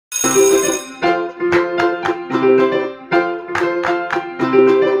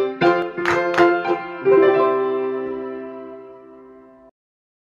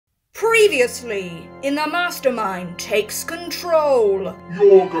Previously, in the Mastermind takes control.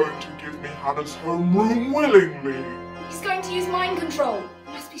 You're going to give me Hannah's homeroom willingly. He's going to use mind control.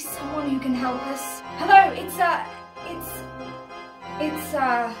 Must be someone who can help us. Hello, it's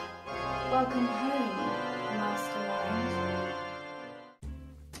welcome home, Mastermind.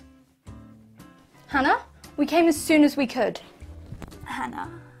 Hannah, we came as soon as we could.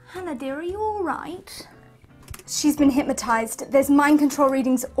 Hannah dear, are you all right? She's been hypnotised. There's mind control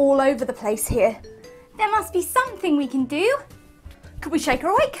readings all over the place here. There must be something we can do. Could we shake her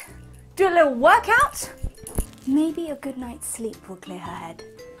awake? Do a little workout? Maybe a good night's sleep will clear her head.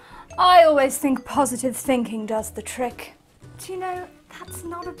 I always think positive thinking does the trick. Do you know, that's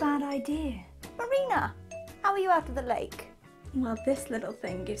not a bad idea. Marina, how are you out of the lake? Well, this little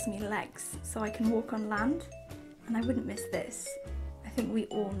thing gives me legs so I can walk on land. And I wouldn't miss this. I think we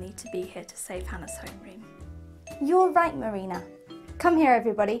all need to be here to save Hannah's homeroom. You're right, Marina. Come here,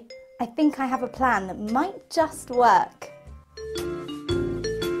 everybody. I think I have a plan that might just work.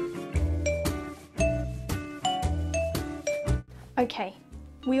 Okay,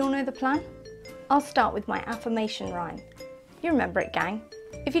 we all know the plan? I'll start with my affirmation rhyme. You remember it, gang.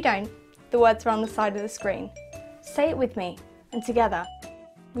 If you don't, the words are on the side of the screen. Say it with me, and together,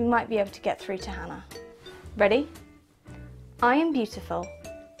 we might be able to get through to Hannah. Ready? I am beautiful.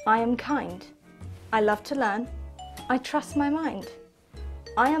 I am kind. I love to learn. I trust my mind.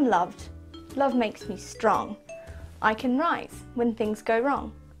 I am loved. Love makes me strong. I can rise when things go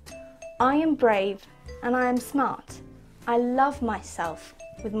wrong. I am brave and I am smart. I love myself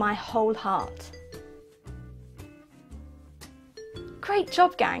with my whole heart. Great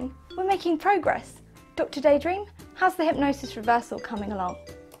job, gang. We're making progress. Dr. Daydream, how's the hypnosis reversal coming along?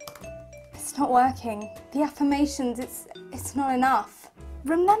 It's not working. The affirmations, it's not enough.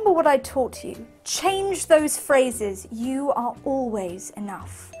 Remember what I taught you. Change those phrases. You are always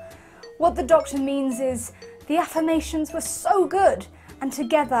enough. What the doctor means is the affirmations were so good, and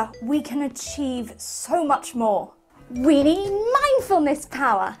together we can achieve so much more. We need mindfulness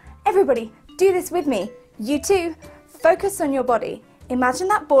power. Everybody, do this with me. You too. Focus on your body. Imagine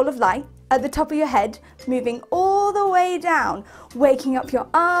that ball of light at the top of your head, moving all the way down, waking up your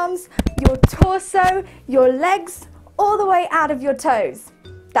arms, your torso, your legs, all the way out of your toes.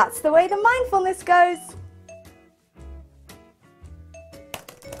 That's the way the mindfulness goes.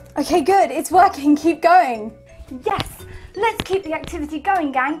 Okay, good, it's working, keep going. Yes, let's keep the activity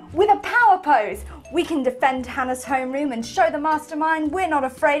going, gang, with a power pose. We can defend Hannah's homeroom and show the Mastermind we're not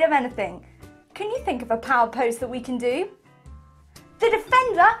afraid of anything. Can you think of a power pose that we can do? The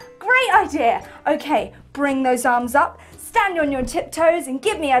defender? Great idea. Okay, bring those arms up, stand on your tiptoes and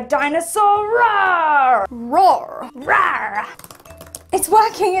give me a dinosaur roar. Roar. Roar. It's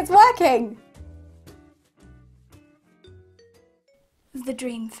working, it's working. The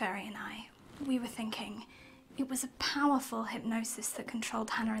dream fairy and I, we were thinking it was a powerful hypnosis that controlled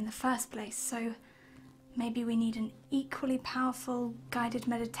Hannah in the first place, so maybe we need an equally powerful guided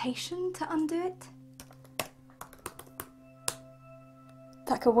meditation to undo it?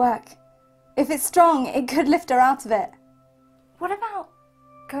 That could work. If it's strong, it could lift her out of it. What about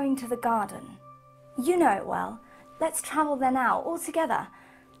going to the garden? You know it well. Let's travel there now, all together.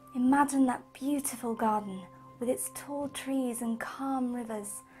 Imagine that beautiful garden with its tall trees and calm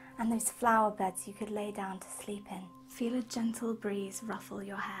rivers and those flower beds you could lay down to sleep in. Feel a gentle breeze ruffle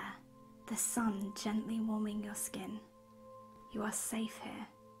your hair, the sun gently warming your skin. You are safe here.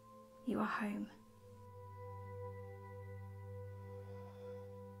 You are home.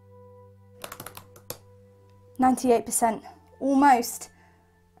 %. Almost.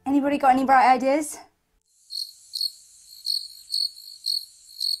 Anybody got any bright ideas?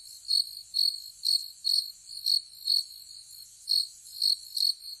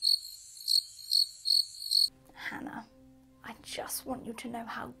 Hannah, I just want you to know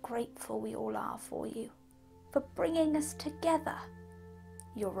how grateful we all are for you, for bringing us together.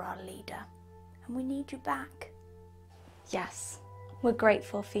 You're our leader, and we need you back. Yes, we're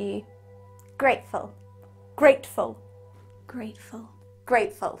grateful for you. Grateful. Grateful. Grateful.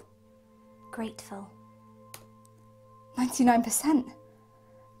 Grateful. Grateful. 99%.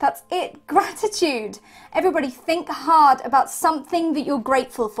 That's it. Gratitude. Everybody think hard about something that you're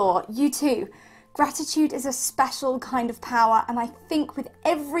grateful for. You too. Gratitude is a special kind of power, and I think with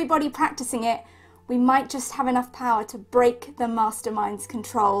everybody practicing it, we might just have enough power to break the Mastermind's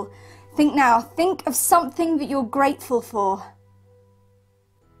control. Think now. Think of something that you're grateful for.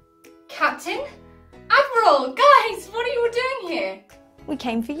 Captain? Admiral! Guys, what are you doing here? We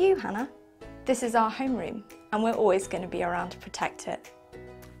came for you, Hannah. This is our homeroom, and we're always going to be around to protect it.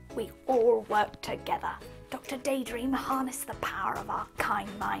 We all work together. Dr. Daydream harnessed the power of our kind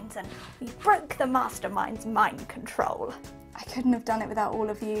minds and we broke the Mastermind's mind control. I couldn't have done it without all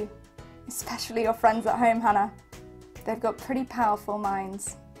of you, especially your friends at home, Hannah. They've got pretty powerful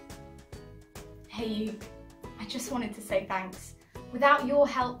minds. Hey you, I just wanted to say thanks. Without your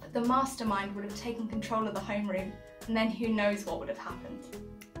help, the Mastermind would have taken control of the homeroom, and then who knows what would have happened.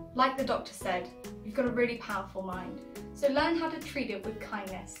 Like the doctor said, you've got a really powerful mind, so learn how to treat it with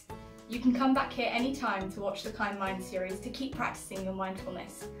kindness. You can come back here anytime to watch the Kind Mind series to keep practicing your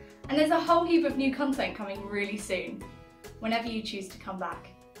mindfulness. And there's a whole heap of new content coming really soon. Whenever you choose to come back,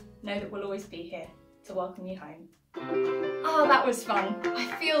 know that we'll always be here to welcome you home. Oh, that was fun. I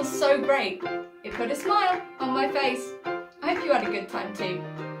feel so great. It put a smile on my face. I hope you had a good time too.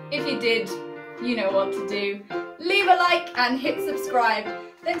 If you did, you know what to do. Leave a like and hit subscribe.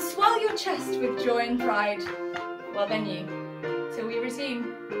 Then swell your chest with joy and pride. Well then you, till we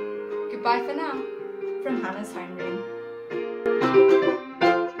resume. Goodbye for now, from Hannah's homeroom.